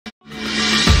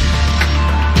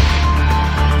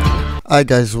Hi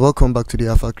guys, welcome back to the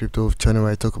Alpha Crypto channel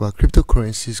where I talk about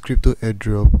cryptocurrencies, crypto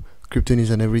airdrop, crypto news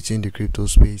and everything in the crypto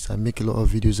space. I make a lot of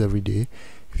videos every day.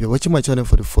 If you're watching my channel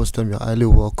for the first time, you're highly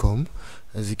welcome.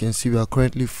 As you can see, we are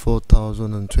currently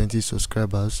 4,020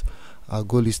 subscribers. Our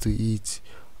goal is to hit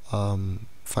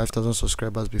 5,000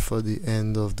 subscribers before the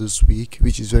end of this week,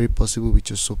 which is very possible with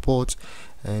your support,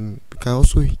 and we can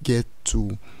also get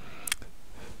to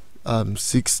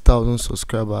 6,000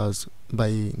 subscribers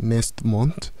by next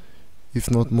month, if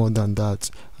not more than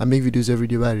that. I make videos every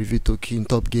day where I review token,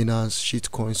 top gainers,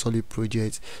 shitcoin, solid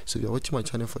projects. So if you're watching my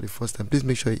channel for the first time, please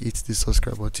make sure you hit the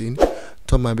subscribe button,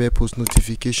 turn my bell post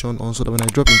notification on so that when I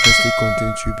drop interesting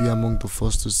content, you'll be among the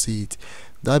first to see it.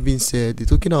 That being said, the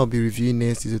token I'll be reviewing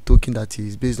next is a token that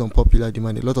is based on popular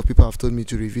demand. A lot of people have told me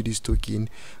to review this token,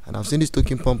 and I've seen this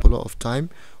token pump a lot of time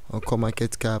on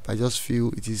CoinMarketCap. I just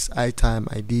feel it is high time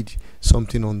I did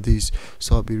something on this,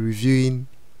 so I'll be reviewing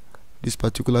this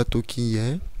particular token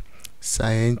here,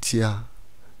 Scientia.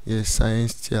 Yes,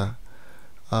 Scientia.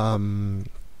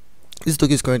 This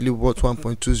token is currently worth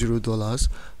 $1.20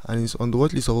 and is on the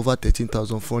watch list of over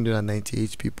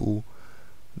 13,498 people.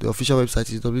 The official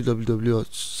website is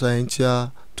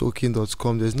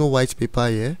www.scientiatoken.com. There's no white paper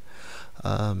here.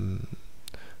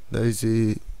 There is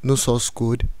no source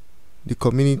code. The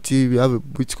community, we have a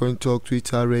Bitcoin Talk,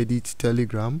 Twitter, Reddit,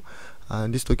 Telegram,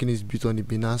 and this token is built on the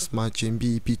Binance Smart Chain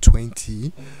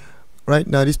BEP20. Right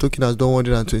now, this token has done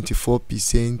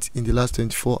 124% in the last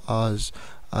 24 hours,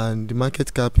 and the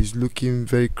market cap is looking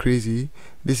very crazy.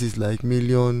 This is like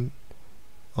million,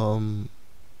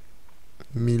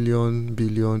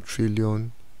 billion,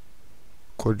 trillion,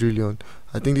 quadrillion.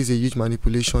 I think this is a huge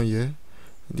manipulation here.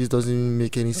 This doesn't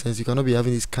make any sense. You cannot be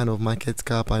having this kind of market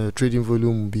cap and your trading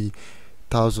volume will be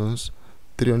thousands,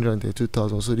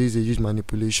 332,000. So this is a huge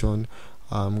manipulation,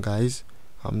 guys.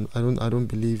 I don't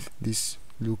believe this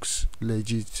looks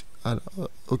legit. And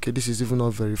okay, this is even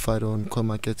not verified on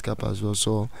CoinMarketCap as well.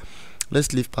 So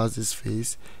let's leave past this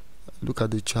phase. Look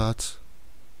at the chart.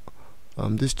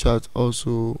 This chart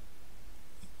also,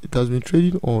 it has been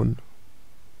trading on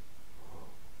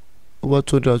over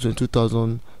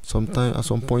 222,000 sometime at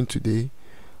some point today,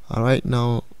 and right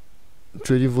now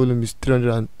trading volume is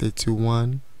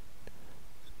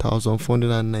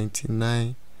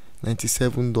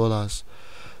 331,499.97 dollars.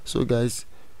 So guys,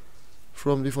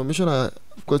 from the information I've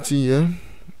got in here,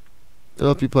 a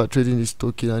lot of people are trading this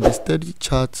token and the steady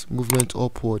chart movement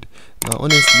upward. Now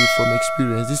honestly, from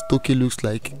experience, this token looks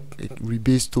like a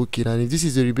rebase token, and if this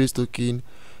is a rebase token,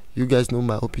 you guys know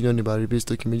my opinion about rebase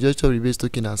token. Majority of rebase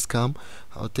token are scam.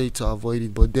 I'll tell you to avoid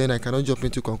it, but then I cannot jump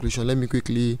into conclusion. Let me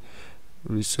quickly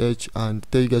research and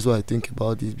tell you guys what I think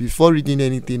about this before reading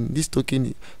anything. This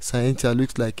token Scientia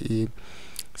looks like a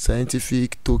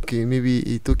scientific token, maybe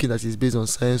a token that is based on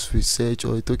science research,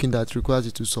 or a token that requires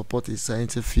you to support a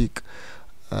scientific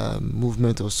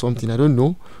movement or something. I don't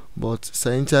know, but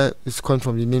Scientia is coming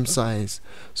from the name science.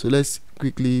 So let's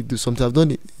quickly do something. I've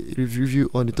done a review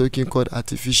on the token called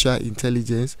artificial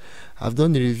intelligence. I've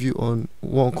done a review on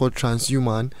one called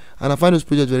transhuman, and I find those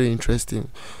projects very interesting.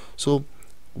 So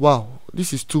wow,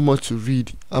 this is too much to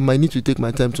read. I might need to take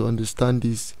my time to understand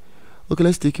this. Okay,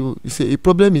 let's take it. You say a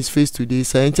problem is faced today.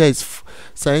 Scientia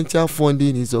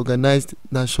funding is organized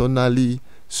nationally,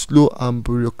 slow and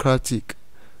bureaucratic.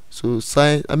 So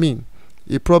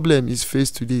a problem is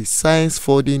faced today. Science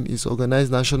funding is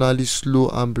organized nationally, slow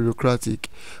and bureaucratic.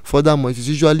 Furthermore, it is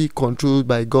usually controlled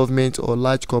by government or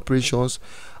large corporations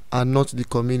and not the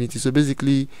community. So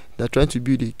basically, they're trying to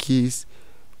build a case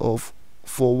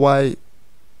for why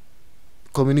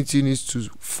community needs to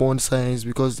fund science,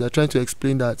 because they're trying to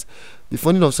explain that the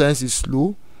funding of science is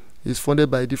slow, is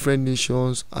funded by different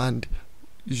nations, and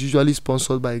is usually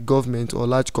sponsored by government or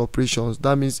large corporations.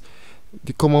 That means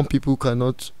the common people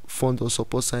cannot fund or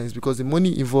support science because the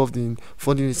money involved in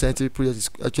funding a scientific project is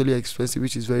actually expensive,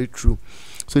 which is very true.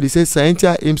 So they say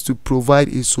Scientia aims to provide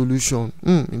a solution.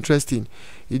 Interesting.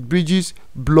 It bridges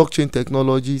blockchain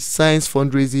technology, science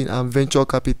fundraising, and venture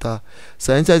capital.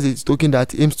 Scientia is a token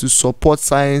that aims to support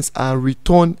science and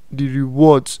return the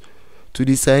rewards to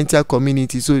the Scientia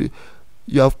community. So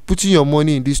you are putting your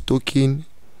money in this token,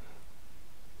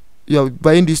 you are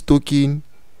buying this token,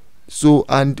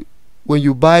 and when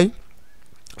you buy,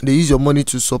 they use your money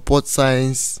to support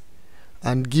science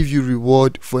and give you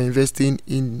reward for investing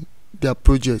in their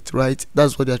project, right?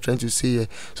 That's what they're trying to say here.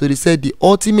 So they said the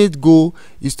ultimate goal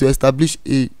is to establish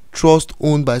a trust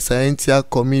owned by Scientia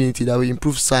community that will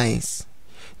improve science.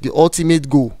 The ultimate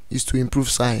goal is to improve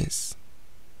science.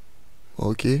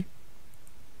 Okay.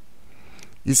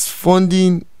 Is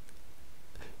funding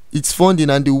its funding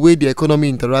and the way the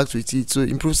economy interacts with it. So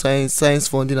improve science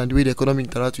funding and the way the economy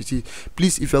interacts with it.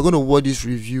 Please, if you're going to watch this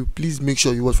review, please make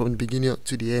sure you watch from the beginning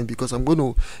to the end, because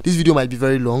this video might be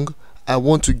very long. I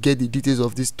want to get the details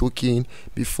of this token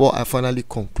before I finally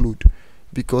conclude,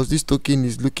 because this token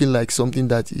is looking like something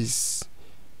that is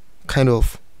kind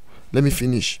of, let me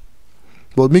finish.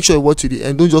 But make sure you watch to the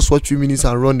end. Don't just watch 2 minutes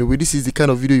and run away. This is the kind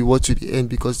of video you watch to the end,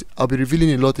 because I'll be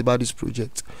revealing a lot about this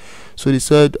project. So they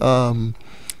said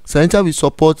Scientia will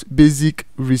support basic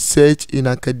research in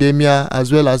academia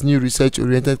as well as new research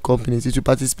oriented companies. It will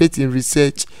participate in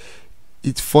research.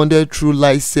 It's funded through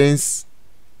license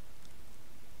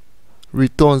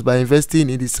returns by investing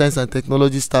in the science and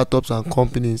technology startups and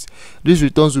companies. These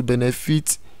returns will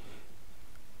benefit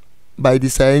by the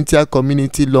Scientia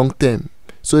community long term.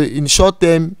 So in short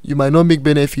term you might not make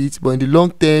benefits, but in the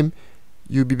long term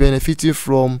you'll be benefiting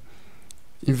from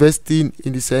investing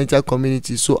in the Scientia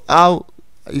community. So how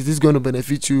is this going to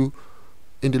benefit you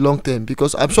in the long term?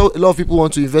 Because I'm sure a lot of people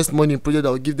want to invest money in projects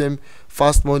that will give them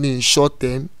fast money in short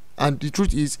term, and the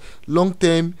truth is long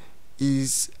term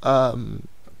is how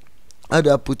do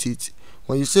I put it?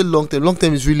 When you say long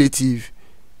term is relative.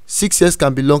 6 years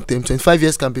can be long term, 25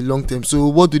 years can be long term. So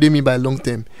what do they mean by long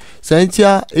term?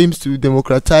 Scientia aims to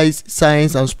democratize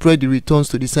science and spread the returns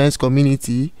to the science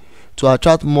community to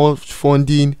attract more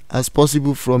funding as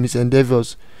possible from its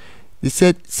endeavors. They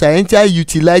said Scientia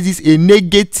utilizes a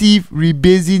negative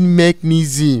rebasing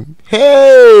mechanism.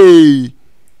 Hey!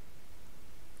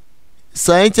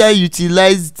 Scientia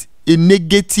utilized a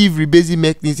negative rebasing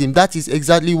mechanism. That is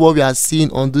exactly what we are seeing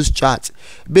on this chart.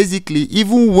 Basically,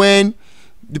 even when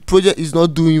the project is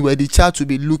not doing well, the chart will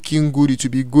be looking good, it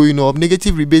will be going up.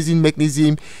 Negative rebasing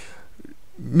mechanism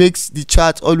makes the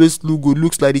chart always look good,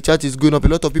 looks like the chart is going up. A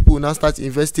lot of people will now start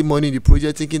investing money in the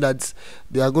project thinking that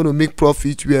they are going to make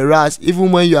profit, whereas even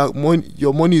when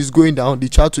your money is going down, the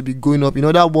chart will be going up. In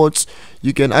other words,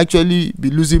 you can actually be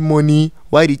losing money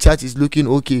while the chart is looking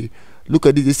okay. Look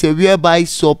at this. They say whereby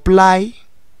supply,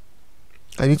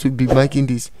 I need to be marking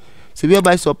this. So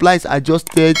whereby supply is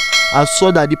adjusted and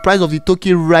so that the price of the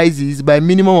token rises by a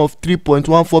minimum of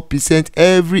 3.14%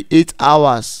 every 8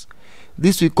 hours.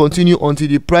 This will continue until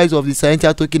the price of the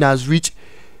Scientia token has reached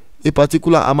a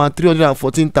particular amount,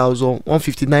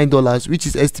 $314,159, which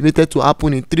is estimated to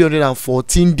happen in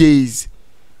 314 days.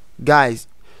 Guys,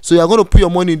 so you are going to put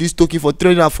your money in this token for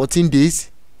 314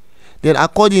 days. Then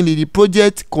accordingly, the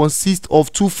project consists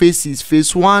of 2 phases.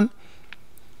 Phase 1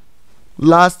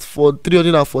 lasts for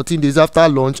 314 days after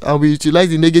launch and we utilize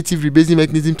the negative rebasing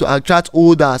mechanism to attract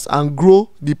holders and grow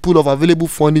the pool of available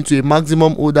funding to a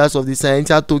maximum holders of the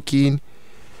Scientia token.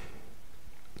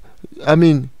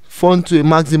 Fund to a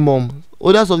maximum.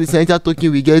 Holders of the Scientia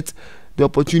token will get the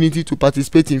opportunity to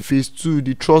participate in phase 2,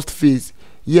 the trust phase.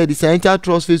 Here, the Scientia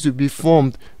trust phase will be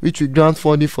formed, which will grant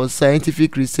funding for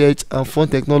scientific research and fund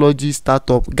technology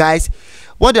startup. Guys,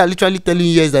 what they are literally telling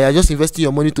you here is that you are just investing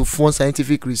your money to fund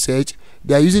scientific research.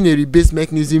 They are using a rebase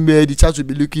mechanism where the chart will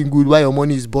be looking good while your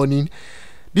money is burning.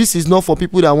 This is not for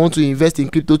people that want to invest in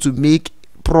crypto to make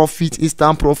profit,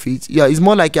 instant profit. Yeah, it's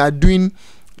more like you are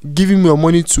giving your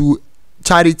money to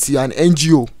charity and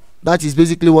NGO. That is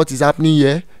basically what is happening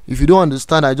here. If you don't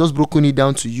understand, I just broken it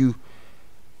down to you.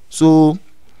 So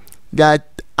they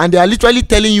are literally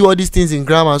telling you all these things in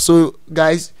grammar. So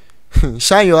guys,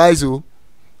 shine your eyes.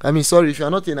 Sorry, if you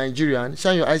are not a Nigerian,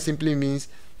 shine your eyes simply means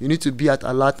you need to be at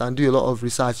alert and do a lot of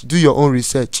research. Do your own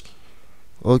research.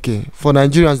 Okay, for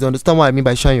Nigerians, they understand what I mean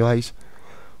by shine your eyes.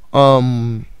 Let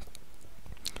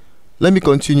me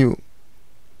continue.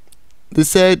 They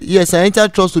said, yes, Scientia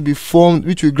Trust will be formed,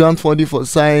 which will grant funding for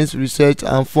science, research,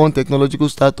 and fund technological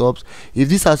startups. If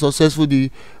these are successful,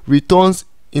 the returns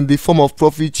in the form of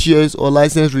profit shares or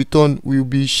license return will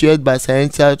be shared by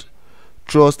Scientia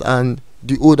Trust and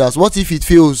the holders. What if it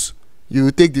fails? You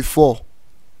will take the 4.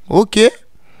 Okay.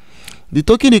 The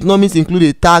token economics include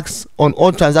a tax on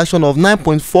all transactions of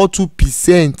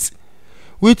 9.42%,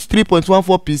 which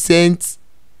 3.14%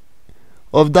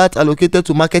 of that allocated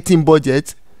to marketing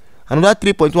budget. Another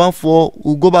 3.14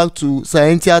 will go back to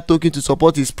Scientia token to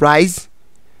support its price,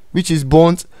 which is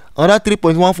bonds. Another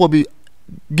 3.14 will be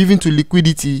given to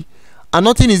liquidity, and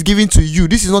nothing is given to you.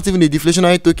 This is not even a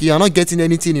deflationary token. You are not getting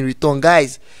anything in return.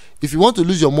 Guys, if you want to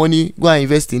lose your money, go and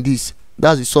invest in this.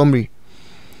 That's the summary.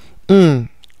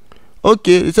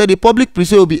 Okay, they said the public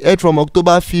pre-sale will be held from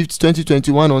October 5th,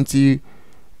 2021 until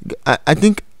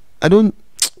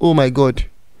oh my god.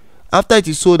 After it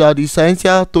is sold out, the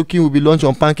Scientia token will be launched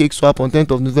on PancakeSwap on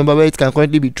 10th of November, where it can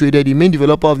currently be traded. The main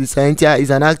developer of the Scientia is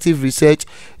an active research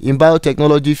in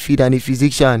biotechnology field and a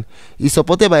physician. It's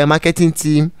supported by a marketing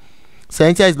team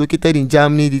Scientia is located in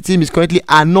Germany. The team is currently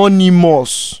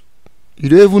anonymous. You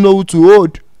don't even know who to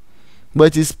hold.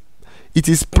 But it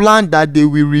is planned that they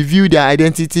will review their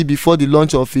identity before the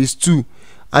launch of phase 2.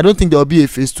 I don't think there will be a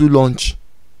phase 2 launch.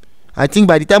 I think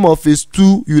by the time of phase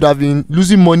 2, you would have been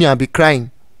losing money and be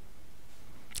crying.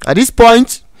 At this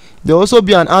point, there will also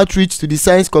be an outreach to the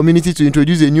science community to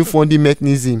introduce a new funding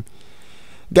mechanism.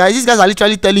 Guys, these guys are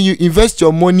literally telling you, invest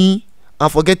your money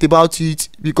and forget about it,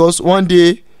 because one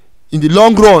day, in the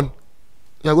long run,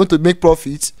 you are going to make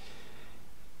profit.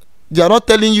 They are not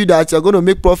telling you that you are going to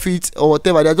make profit or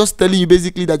whatever. They are just telling you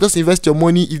basically that just invest your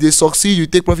money. If they succeed, you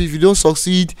take profit. If you don't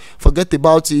succeed, forget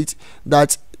about it.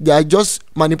 That they are just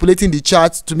manipulating the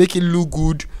chart to make it look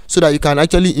good so that you can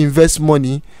actually invest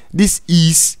money. This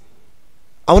is,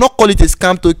 I will not call it a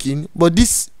scam token, but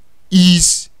this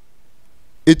is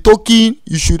a token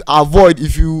you should avoid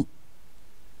if you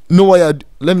know what you're,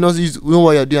 let me not know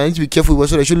what you're doing. I need to be careful,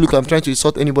 so I shouldn't look like I'm trying to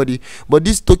insult anybody. But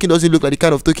this token doesn't look like the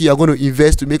kind of token you're going to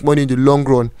invest to make money in the long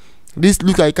run. This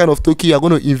looks like the kind of token you're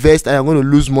going to invest and you're going to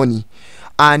lose money.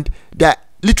 And they're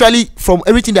literally, from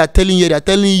everything they're telling you, they're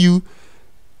telling you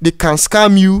they can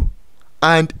scam you.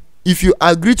 And if you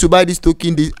agree to buy this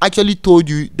token, they actually told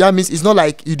you. That means it's not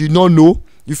like you did not know.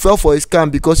 You fell for a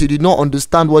scam because you did not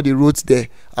understand what they wrote there.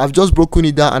 I've just broken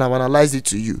it down and I've analyzed it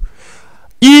to you.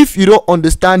 If you don't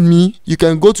understand me, you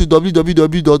can go to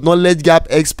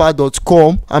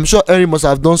www.knowledgegapexpert.com. I'm sure Henry must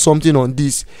have done something on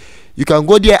this. You can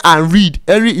go there and read.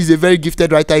 Henry is a very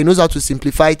gifted writer. He knows how to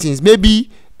simplify things.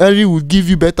 Maybe Henry will give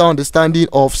you better understanding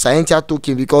of Scientia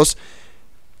token, because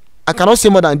I cannot say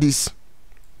more than this.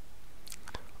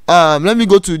 Let me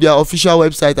go to their official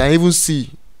website and even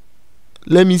see.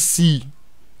 Let me see,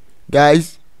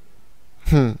 guys.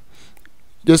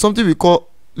 There's something we call,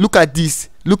 look at this.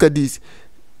 Look at this.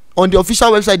 On the official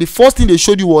website, the first thing they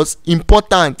showed you was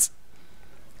important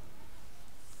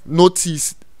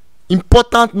notice.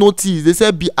 Important notice. They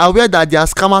said, be aware that there are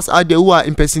scammers out there who are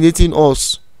impersonating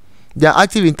us. They are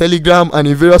active in Telegram and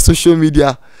in various social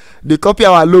media. They copy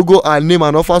our logo and name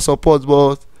and offer support,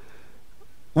 but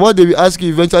what they will ask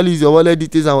you eventually is your wallet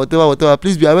details and whatever.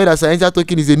 Please be aware that Scientia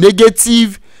token is a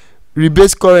negative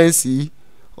rebase currency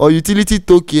or utility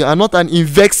token and not an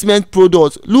investment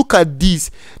product. Look at this.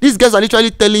 These guys are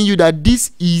literally telling you that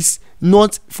this is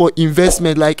not for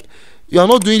investment. Like, you are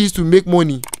not doing this to make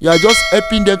money. You are just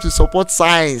helping them to support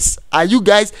science. Are you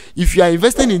guys, if you are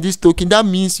investing in this token, that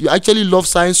means you actually love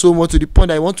science so much to the point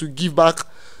that you want to give back.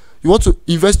 You want to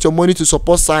invest your money to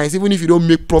support science, even if you don't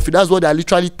make profit. That's what they are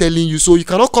literally telling you. So you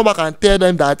cannot come back and tell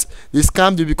them that they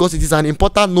scammed you, because it is an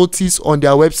important notice on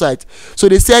their website. So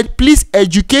they said, please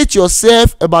educate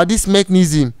yourself about this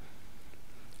mechanism.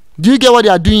 Do you get what they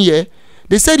are doing here?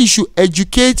 They said you should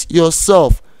educate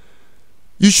yourself.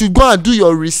 You should go and do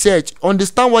your research,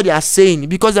 understand what they are saying,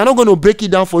 because they're not going to break it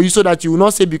down for you so that you will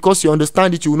not say because you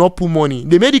understand it, you will not put money.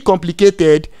 They made it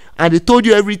complicated and they told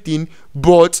you everything,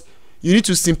 but you need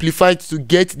to simplify it to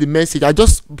get the message. I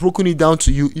just broken it down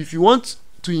to you. If you want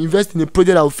to invest in a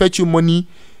project that will fetch you money,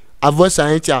 avoid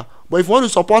Scientia. But if you want to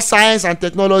support science and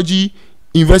technology,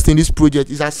 invest in this project.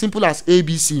 It's as simple as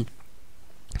ABC.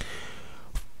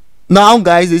 Now,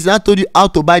 guys, they not told you how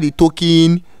to buy the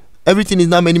token. Everything is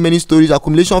now many stories.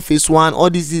 Accumulation phase 1.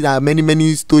 All these are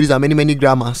many stories and many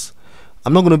grammars.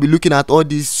 I'm not going to be looking at all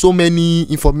this. So many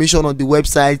information on the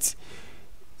website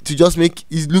to just make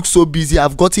it look so busy.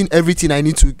 I've gotten everything I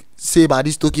need to say about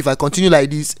this token. If I continue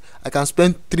like this, I can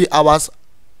spend 3 hours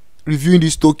reviewing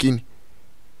this token.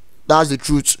 That's the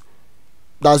truth.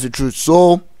 That's the truth.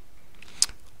 So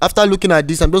after looking at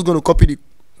this, I'm just going to copy the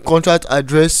contract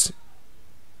address,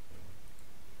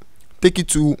 take it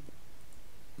to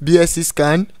BSC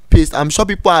scan, paste. I'm sure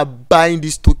people are buying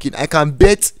this token. I can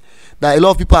bet that a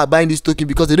lot of people are buying this token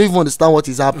because they don't even understand what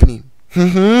is happening.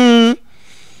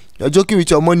 You're joking with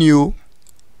your money, oh.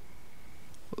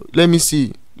 Let me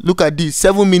see. Look at this.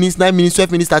 7 minutes, 9 minutes,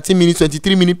 12 minutes, 13 minutes,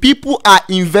 23 minutes. People are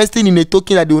investing in a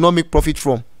token that they will not make profit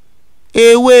from.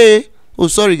 Hey, way. Oh,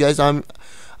 sorry, guys. I'm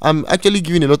actually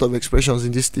giving a lot of expressions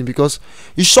in this thing because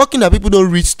it's shocking that people don't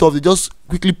read stuff. They just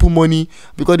quickly put money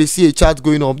because they see a chart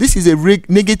going up. This is a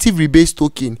negative rebase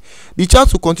token. The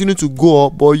chart will continue to go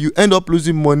up, but you end up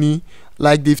losing money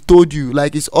like they've told you.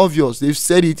 Like, it's obvious. They've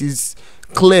said it is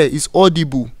clear. It's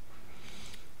audible.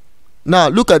 Now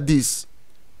look at this.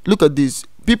 Look at this.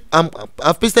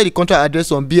 I've pasted the contract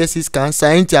address on BSC scan,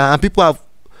 Scientia, and people have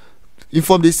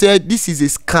informed. They said this is a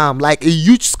scam, like a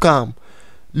huge scam.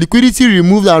 Liquidity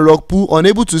removed and rug pull,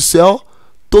 unable to sell,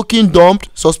 token dumped,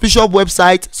 suspicious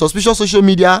website, suspicious social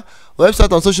media,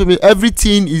 website on social media.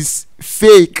 Everything is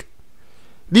fake.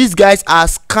 These guys are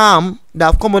scam that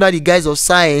have come under the guise of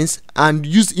science and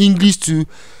use English to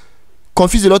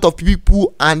confuse a lot of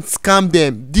people and scam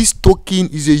them. This token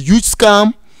is a huge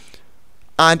scam,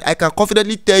 and I can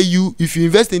confidently tell you, if you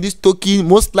invest in this token,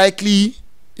 most likely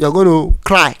you're going to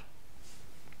cry.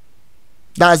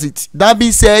 That's it. That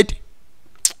being said,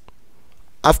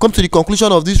 I've come to the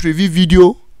conclusion of this review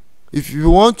video. If you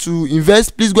want to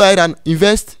invest, please go ahead and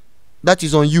invest. That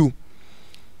is on you.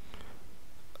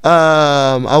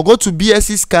 I'll go to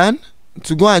BSC Scan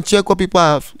to go and check what people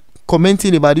are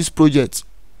commenting about this project.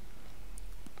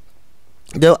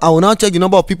 Then I will now check the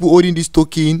number of people holding this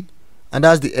token, and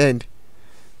that's the end.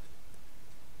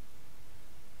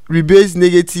 Rebase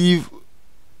negative,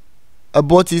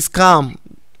 about is scam,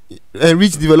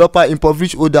 enrich developer,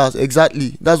 impoverish others.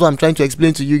 Exactly, that's what I'm trying to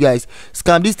explain to you guys.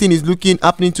 Scam, this thing is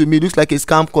happening to me, looks like a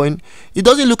scam coin. It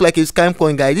doesn't look like a scam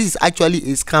coin, guys. This is actually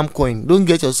a scam coin. Don't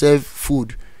get yourself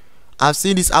fooled. I've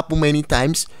seen this happen many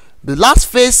times. The last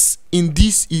phase in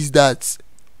this is that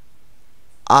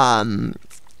I'm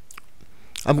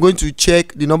going to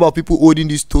check the number of people holding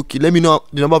this token. Let me know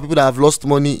the number of people that have lost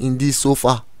money in this so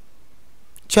far.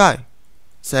 Chai,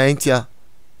 Scientia,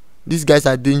 these guys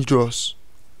are dangerous.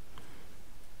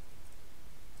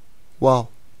 Wow.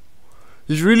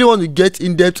 If you really want to get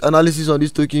in-depth analysis on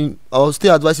this token, I will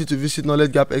still advise you to visit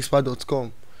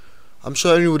knowledgegapexpert.com. I'm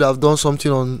sure you would have done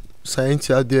something on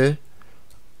Scientia there.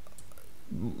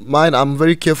 Mine, I'm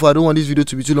very careful. I don't want this video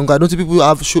to be too long. I don't think people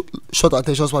have short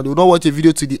attention span. They will not watch a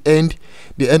video to the end.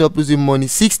 They end up losing money.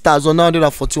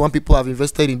 6,941 people have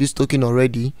invested in this token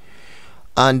already,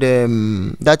 and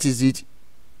that is it.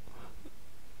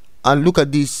 And look at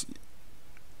this.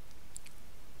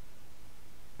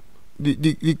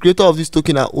 The creator of this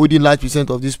token are holding large percent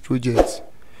of this project.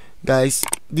 Guys,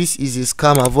 this is a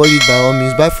scam. Avoid it by all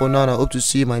means. Bye for now, and I hope to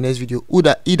see you in my next video. Who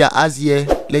that either has here,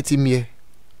 let him here.